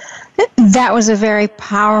 That was a very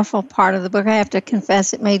powerful part of the book. I have to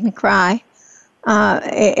confess, it made me cry.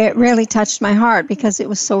 It really touched my heart because it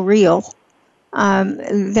was so real.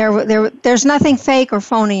 There's nothing fake or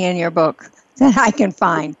phony in your book that I can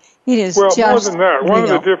find. It is well, just more than that. real. One of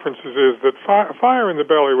the differences is that Fire in the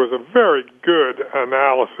Belly was a very good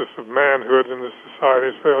analysis of manhood in the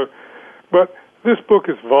society. So, but this book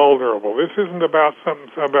is vulnerable. This isn't about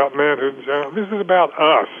something about manhood in general. This is about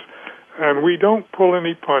us, and we don't pull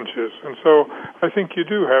any punches. And so I think you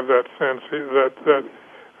do have that sense that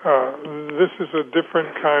this is a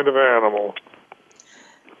different kind of animal.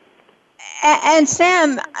 And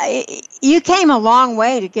Sam, you came a long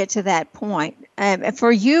way to get to that point.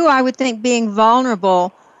 For you, I would think being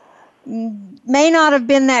vulnerable may not have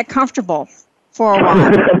been that comfortable for a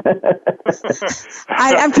while.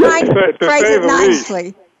 I'm trying to phrase it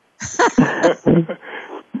nicely.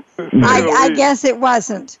 I guess it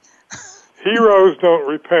wasn't. Heroes don't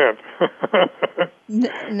repent.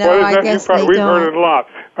 No, I guess they We've don't. heard it a lot.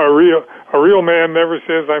 A real man never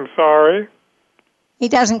says, "I'm sorry." He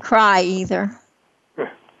doesn't cry either.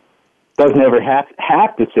 Doesn't ever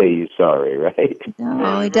have to say he's sorry, right?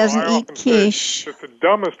 No, he doesn't eat quiche. That the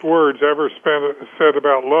dumbest words ever said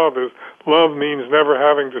about love is, love means never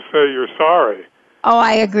having to say you're sorry. Oh,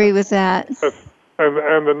 I agree with that.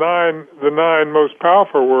 And the nine most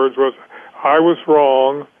powerful words was, I was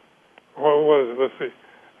wrong. What was it? Let's see.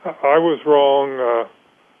 I was wrong.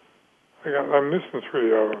 I'm missing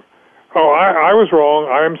 3 of them. Oh, I was wrong.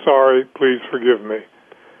 I am sorry. Please forgive me.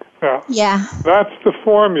 Now, yeah, that's the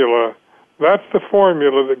formula. That's the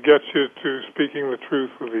formula that gets you to speaking the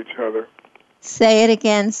truth with each other. Say it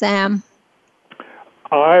again, Sam.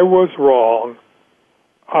 I was wrong.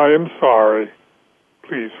 I am sorry.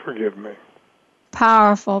 Please forgive me.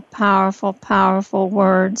 Powerful, powerful, powerful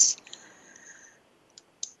words.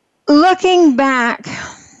 Looking back,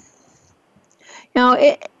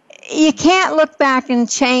 you can't look back and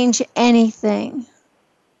change anything.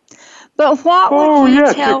 But what would you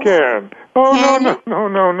tell? Oh, yes, you can. Oh,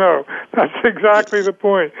 no. That's exactly the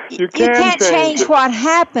point. You can't change it. what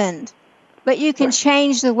happened, but you can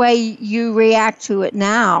change the way you react to it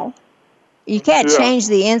now. You can't change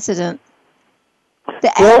the incident.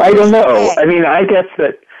 Well, I don't know. I mean, I guess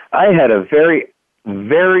that I had a very,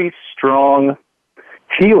 very strong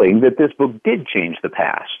feeling that this book did change the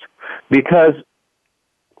past, because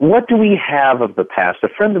what do we have of the past? A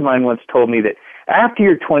friend of mine once told me that after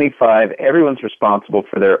you're 25, everyone's responsible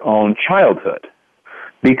for their own childhood,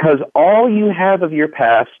 because all you have of your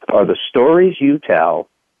past are the stories you tell,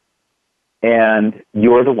 and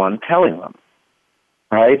you're the one telling them,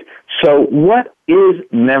 right? So what is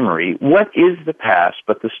memory? What is the past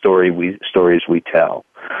but the stories we tell?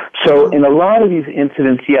 So in a lot of these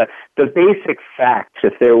incidents, the basic facts,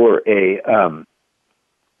 if there were a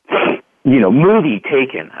movie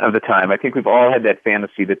taken of the time. I think we've all had that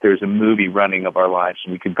fantasy that there's a movie running of our lives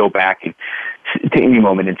and we could go back to any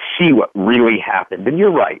moment and see what really happened. And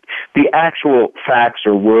you're right. The actual facts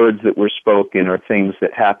or words that were spoken or things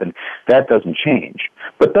that happened, that doesn't change.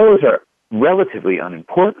 But those are relatively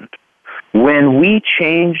unimportant. When we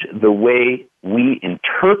change the way we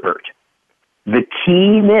interpret the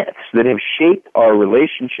key myths that have shaped our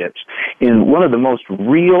relationships in one of the most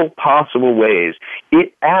real possible ways,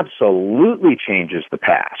 it absolutely changes the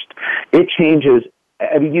past. It changes,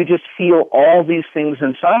 you just feel all these things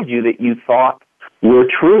inside you that you thought were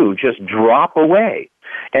true just drop away.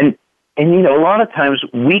 And a lot of times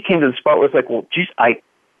we came to the spot where it's like, well, geez, I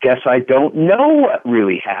guess I don't know what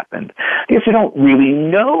really happened. I guess I don't really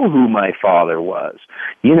know who my father was,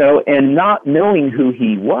 and not knowing who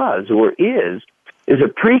he was or is a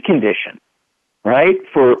precondition, right,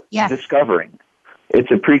 for discovering. It's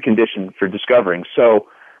a precondition for discovering. So,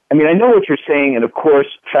 I know what you're saying, and of course,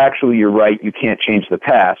 factually you're right, you can't change the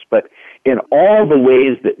past, but in all the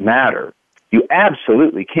ways that matter, you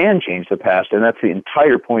absolutely can change the past, and that's the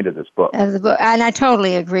entire point of this book. And I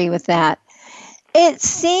totally agree with that. It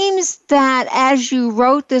seems that as you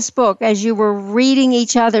wrote this book, as you were reading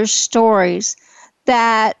each other's stories,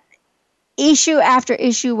 that issue after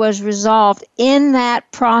issue was resolved in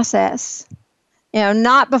that process.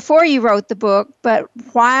 Not before you wrote the book, but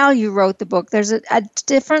while you wrote the book. There's a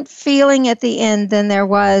different feeling at the end than there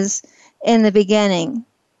was in the beginning.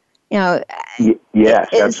 Yes,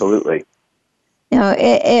 absolutely.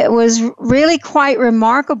 It was really quite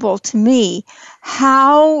remarkable to me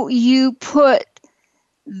how you put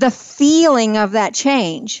the feeling of that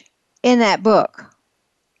change in that book.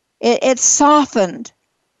 It softened,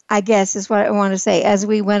 I guess is what I want to say, as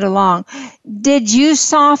we went along. Did you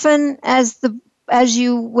soften as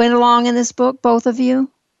you went along in this book, both of you?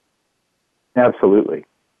 Absolutely.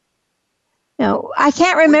 I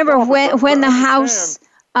can't remember when the house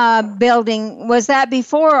building, was that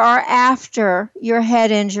before or after your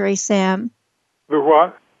head injury, Sam? The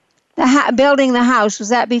what? Building the house, was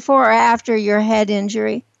that before or after your head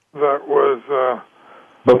injury? That was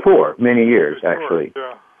before, many years, actually.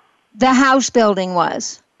 Yeah. The house building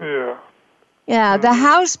was. Yeah. Yeah, the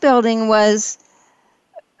house building was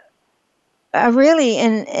a really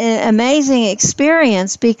an amazing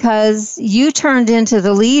experience because you turned into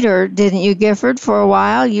the leader, didn't you, Gifford, for a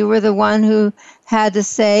while? You were the one who had to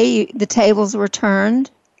say the tables were turned.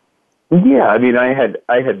 Yeah,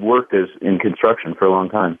 I had worked in construction for a long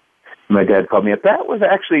time. My dad called me up. That was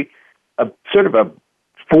actually a sort of a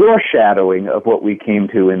foreshadowing of what we came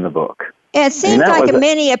to in the book. It seemed like a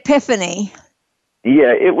mini epiphany.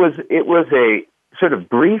 Yeah, it was a sort of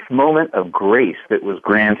brief moment of grace that was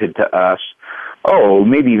granted to us,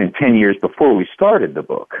 maybe even 10 years before we started the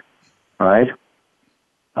book, right?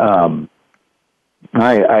 I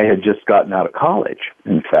had just gotten out of college,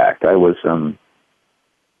 in fact. I was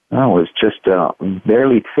just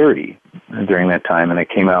barely 30 during that time, and I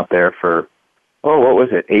came out there for,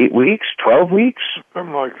 8 weeks, 12 weeks?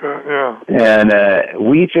 Something like that, yeah. And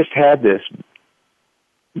we just had this,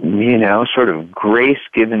 sort of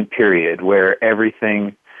grace-given period where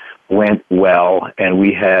everything went well, and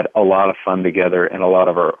we had a lot of fun together, and a lot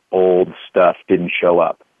of our old stuff didn't show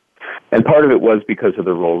up. And part of it was because of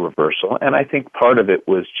the role reversal, and I think part of it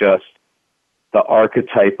was just the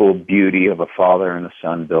archetypal beauty of a father and a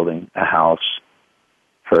son building a house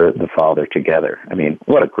for the father together.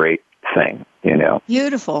 What a great thing,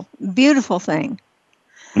 Beautiful, beautiful thing.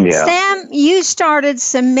 Yeah. Sam, you started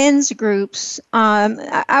some men's groups. I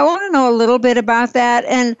want to know a little bit about that.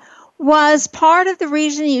 And was part of the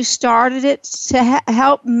reason you started it to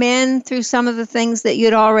help men through some of the things that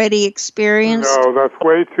you'd already experienced? No, that's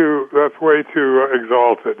way too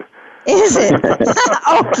exalted. Is it?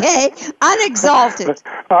 Okay, unexalted.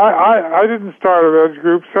 I didn't start a men's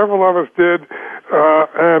group. Several of us did,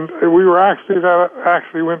 and we were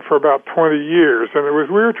actually went for about 20 years, and we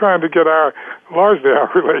were trying to get largely our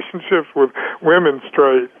relationships with women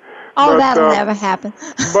straight. Oh, that'll never happen.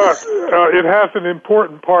 But it has an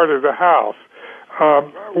important part of the house.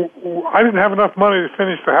 I didn't have enough money to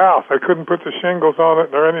finish the house. I couldn't put the shingles on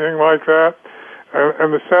it or anything like that,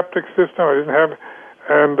 and the septic system I didn't have.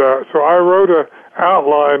 And so I wrote an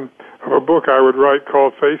outline of a book I would write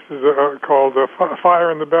called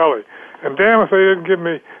Fire in the Belly. And damn if they didn't give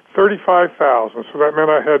me $35,000. So that meant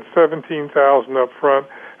I had $17,000 up front,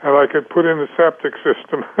 and I could put in the septic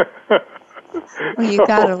system. Well, you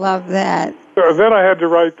gotta love that. So then I had to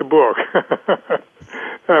write the book,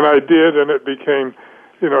 and I did, and it became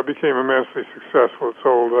immensely successful. It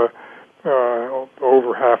sold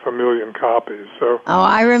over 500,000 copies. So. Oh,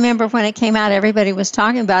 I remember when it came out, everybody was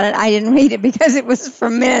talking about it. I didn't read it because it was for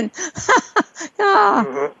men.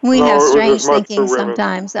 We have strange thinking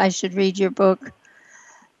sometimes. I should read your book.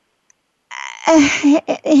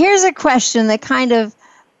 Here's a question that kind of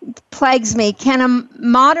plagues me. Can a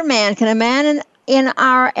man in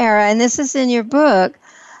our era, and this is in your book,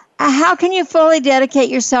 how can you fully dedicate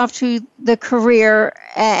yourself to the career,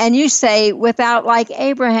 and you say, without, like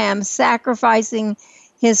Abraham, sacrificing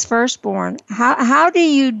his firstborn? How do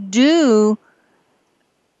you do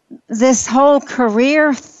this whole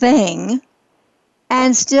career thing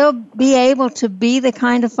and still be able to be the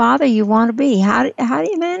kind of father you want to be? How do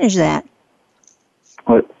you manage that?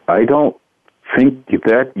 Well, I don't think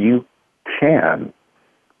that you can.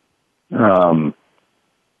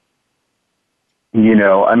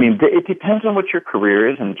 It depends on what your career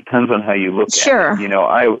is, and it depends on how you look at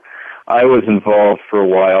it. I was involved for a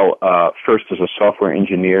while, first as a software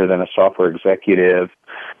engineer, then a software executive,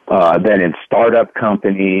 then in startup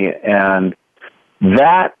company, and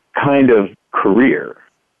that kind of career,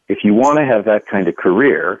 if you want to have that kind of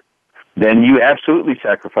career, then you absolutely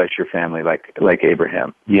sacrifice your family like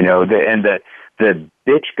Abraham. The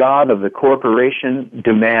bitch god of the corporation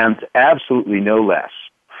demands absolutely no less.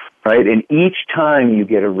 Right? And each time you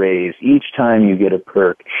get a raise, each time you get a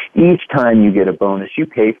perk, each time you get a bonus, you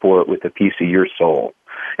pay for it with a piece of your soul.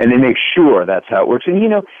 And they make sure that's how it works.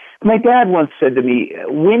 And, my dad once said to me,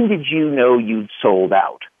 when did you know you'd sold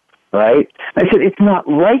out? Right? I said, it's not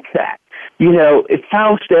like that. If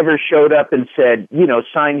Faust ever showed up and said,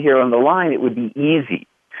 sign here on the line, it would be easy.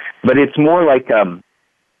 But it's more like, if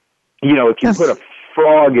you put a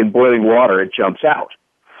frog in boiling water, it jumps out.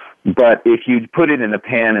 But if you put it in a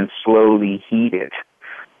pan and slowly heat it,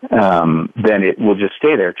 then it will just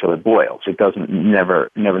stay there till it boils. It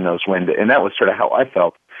never knows when to. And that was sort of how I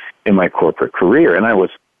felt in my corporate career. And I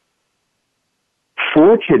was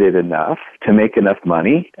fortunate enough to make enough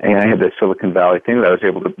money. And I had the Silicon Valley thing that I was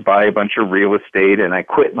able to buy a bunch of real estate, and I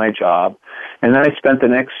quit my job. And then I spent the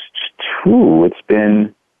next it's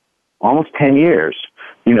been almost 10 years,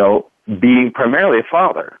 being primarily a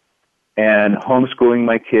father. And homeschooling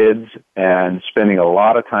my kids and spending a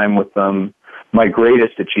lot of time with them. My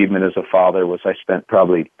greatest achievement as a father was I spent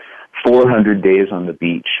probably 400 days on the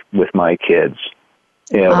beach with my kids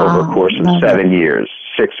over a course of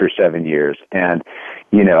 6 or 7 years. And,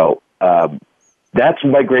 that's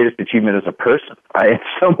my greatest achievement as a person. In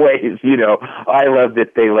some ways, I loved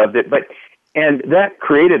it, they loved it. And that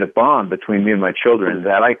created a bond between me and my children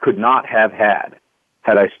that I could not have had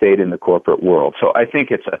I stayed in the corporate world. So I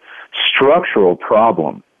think it's a structural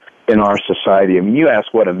problem in our society. I mean, you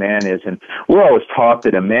ask what a man is, and we're always taught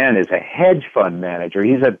that a man is a hedge fund manager.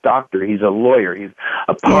 He's a doctor. He's a lawyer. He's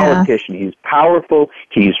a politician. Yeah. He's powerful.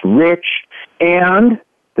 He's rich. And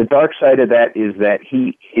the dark side of that is that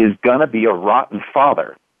he is going to be a rotten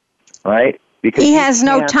father, right? Because he has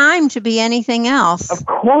no time to be anything else. Of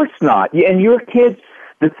course not. And your kids...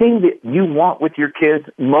 The thing that you want with your kids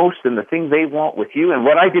most, and the thing they want with you, and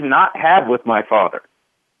what I did not have with my father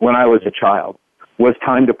when I was a child, was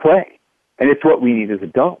time to play. And it's what we need as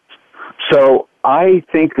adults. So I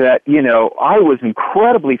think that, I was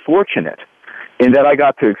incredibly fortunate in that I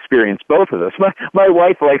got to experience both of those. My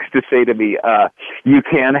wife likes to say to me, you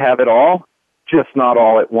can have it all, just not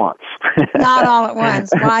all at once. Not all at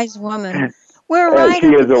once. Wise woman. We're right at the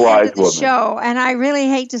end of the show, and I really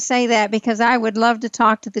hate to say that because I would love to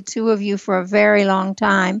talk to the two of you for a very long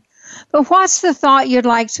time. But what's the thought you'd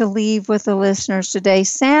like to leave with the listeners today?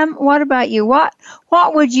 Sam, what about you? What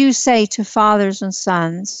would you say to fathers and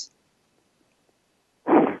sons?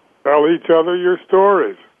 Tell each other your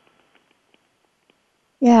stories.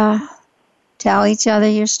 Yeah. Tell each other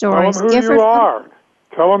your stories. Tell them who you are.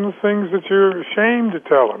 Tell them the things that you're ashamed to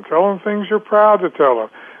tell them. Tell them things you're proud to tell them.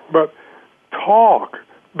 But talk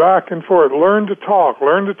back and forth. Learn to talk.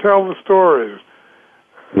 Learn to tell the stories.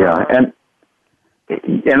 Yeah, and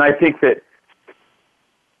I think that,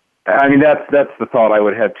 that's the thought I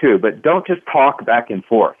would have too. But don't just talk back and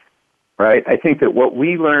forth, right? I think that what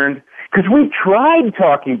we learned, because we tried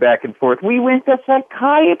talking back and forth. We went to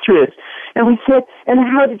psychiatrists, and we said, and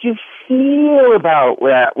how did you feel about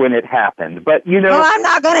that when it happened? But, Well, I'm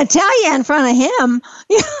not going to tell you in front of him.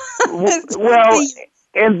 Well...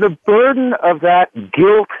 And the burden of that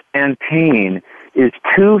guilt and pain is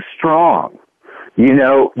too strong. You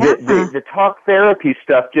know, the talk therapy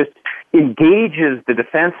stuff just engages the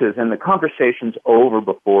defenses and the conversation's over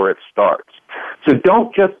before it starts. So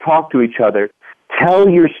don't just talk to each other. Tell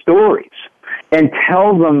your stories and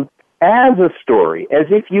tell them as a story, as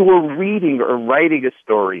if you were reading or writing a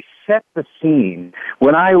story. Set the scene.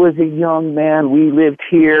 When I was a young man, we lived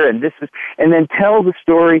here, and then tell the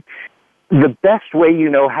story the best way you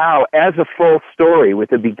know how, as a full story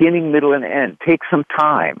with a beginning, middle, and end. Take some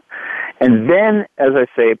time. And then, as I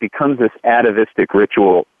say, it becomes this atavistic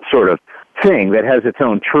ritual sort of thing that has its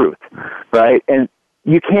own truth, right? And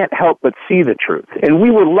you can't help but see the truth. And we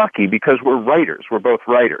were lucky because we're writers. We're both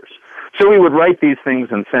writers. So we would write these things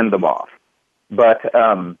and send them off. But,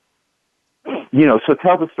 you know, so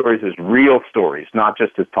tell the stories as real stories, not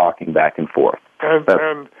just as talking back and forth.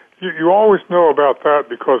 And you always know about that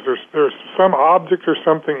because there's some object or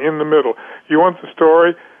something in the middle. You want the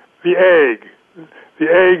story, the egg. The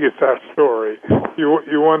egg is that story. You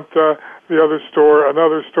want the other story,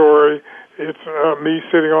 another story. It's me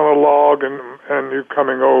sitting on a log and you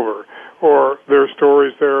coming over. Or there are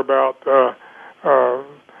stories there about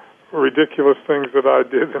ridiculous things that I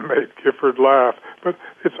did that made Gifford laugh. But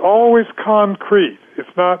it's always concrete.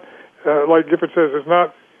 It's not like Gifford says. It's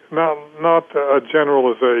not a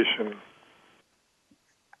generalization.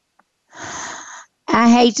 I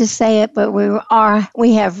hate to say it, but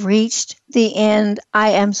we have reached the end.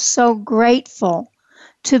 I am so grateful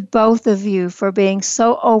to both of you for being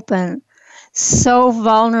so open, so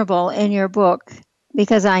vulnerable in your book,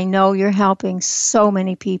 because I know you're helping so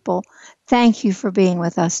many people. Thank you for being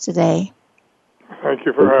with us today. Thank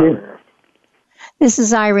you for having us. This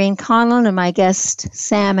is Irene Conlon and my guests,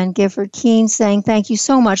 Sam and Gifford Keen, saying thank you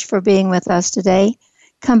so much for being with us today.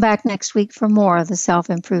 Come back next week for more of the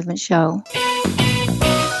Self-Improvement Show.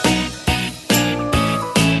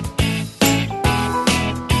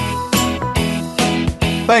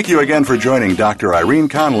 Thank you again for joining Dr. Irene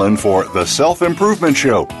Conlon for The Self-Improvement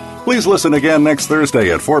Show. Please listen again next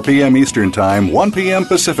Thursday at 4 p.m. Eastern Time, 1 p.m.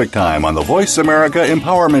 Pacific Time on the Voice America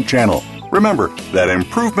Empowerment Channel. Remember that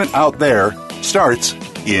improvement out there starts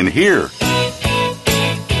in here.